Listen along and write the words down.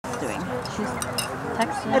She's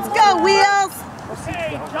texting. Let's go, Wheels!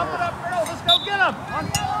 Hey, jump it up, girls. Let's go get them.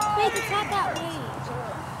 Wait, it's not that way.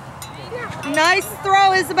 Nice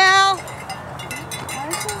throw, Isabel.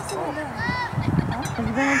 Have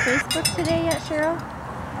you been on Facebook today yet, Cheryl?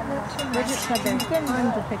 Bridget said there's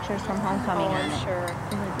tons of pictures from homecoming on it. Sure.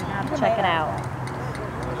 Check it out.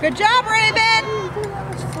 Good job, Raven!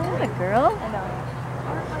 What a girl.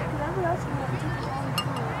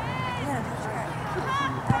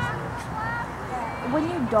 When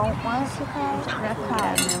you don't want it to cry, Get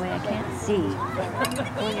out of my way, I can't see.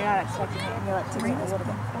 when you're not expecting it, and you're like, to read a little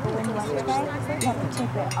bit. But when you want to cry, you have to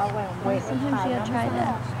take it all away and wait. Sometimes you gotta try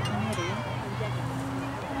that.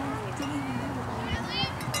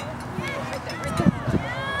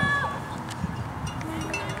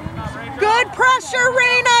 Good pressure,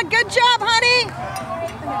 Raina. Good job, honey.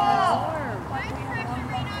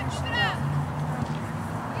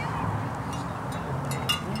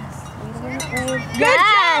 Good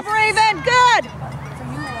job, Raven. Good.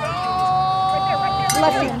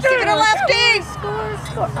 Lefty. Give it a lefty. Score.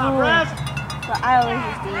 So I always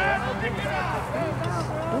just do it.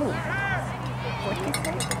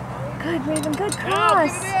 Good, Raven. Good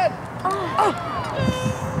cross. Oh.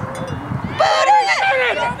 Boot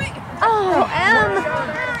it. Oh, M.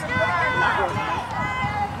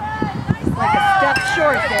 Like a step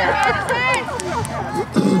short there.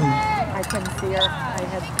 I couldn't see her. I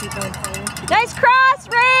had people in pain. Nice cross,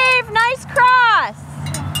 Rave. Nice cross.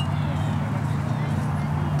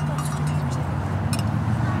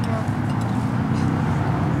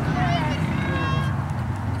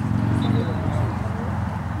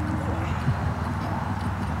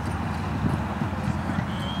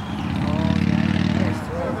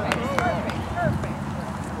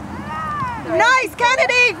 Nice,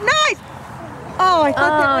 Kennedy. Nice. Oh, I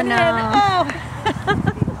thought that went in. Oh.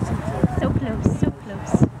 So close, so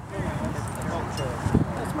close.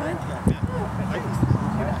 That's mine.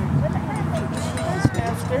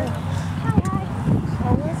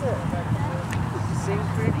 How was it? Sing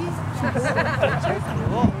pretty?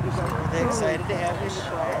 Cool. Are they excited to have you? Oh,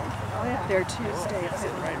 yeah. They're Tuesday.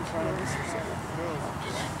 Sitting right in front of us.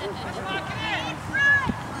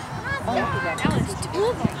 Now it's two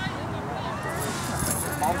of them.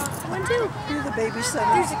 One, two. You're the babysitter.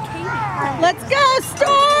 There's a Katie. Let's go,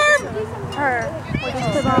 Storm! Her.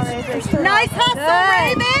 Nice hustle,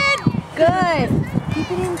 Raven! Good.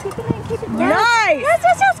 Keep it in, keep it in, keep it in. Nice!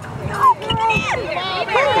 Yes. Go, kick it in.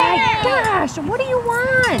 Oh my gosh, what do you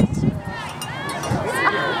want?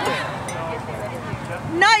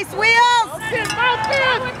 Nice, Wheels!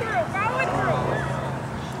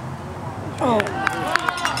 Oh.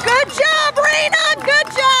 Good job, Raina! Good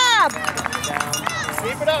job!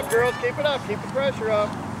 Keep it up, girls. Keep it up. Keep the pressure up.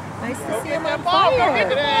 Nice to Go see get him that on ball. Go fire.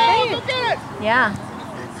 get it. Go get it. Yeah.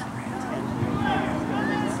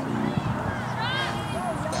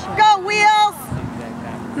 Go, Wheels!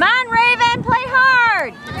 Come on, Raven, play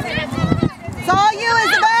hard. It's all you,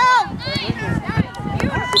 Isabel!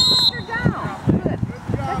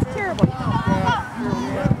 That's terrible.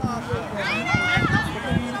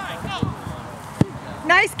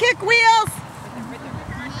 Nice kick, Wheels!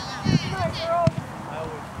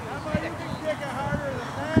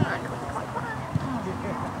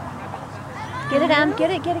 Get it, Em.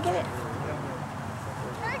 Get it. Good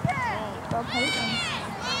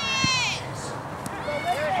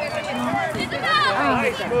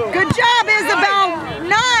job, Isabel!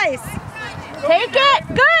 Nice! Take it.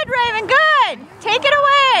 Good, Raven, good. Take it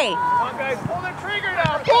away. Come on, guys. Pull the trigger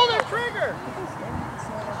now. Pull the trigger.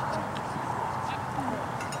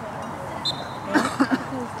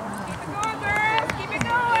 Keep it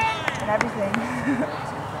going. And everything.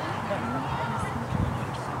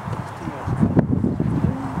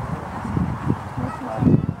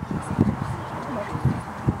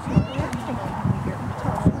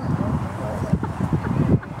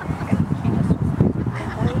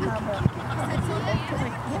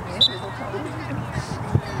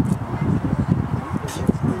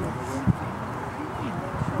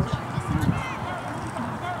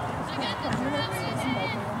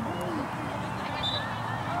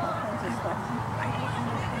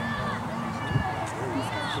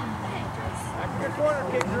 Corner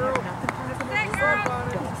kick, girl. Come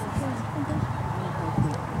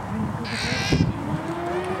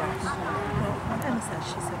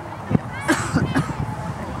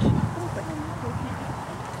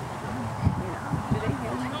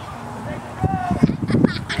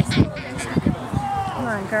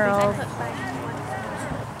on, girls.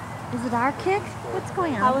 Is it our kick? What's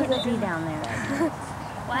going on? How was Hit it? Z down there.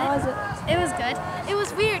 What? How was it? It was good. It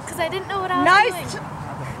was weird because I didn't know what I was Nice! doing.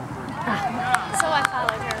 So I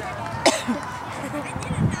followed her.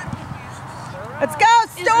 Let's go,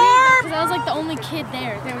 Storm! Because I was like the only kid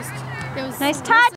there. There was Nice touch.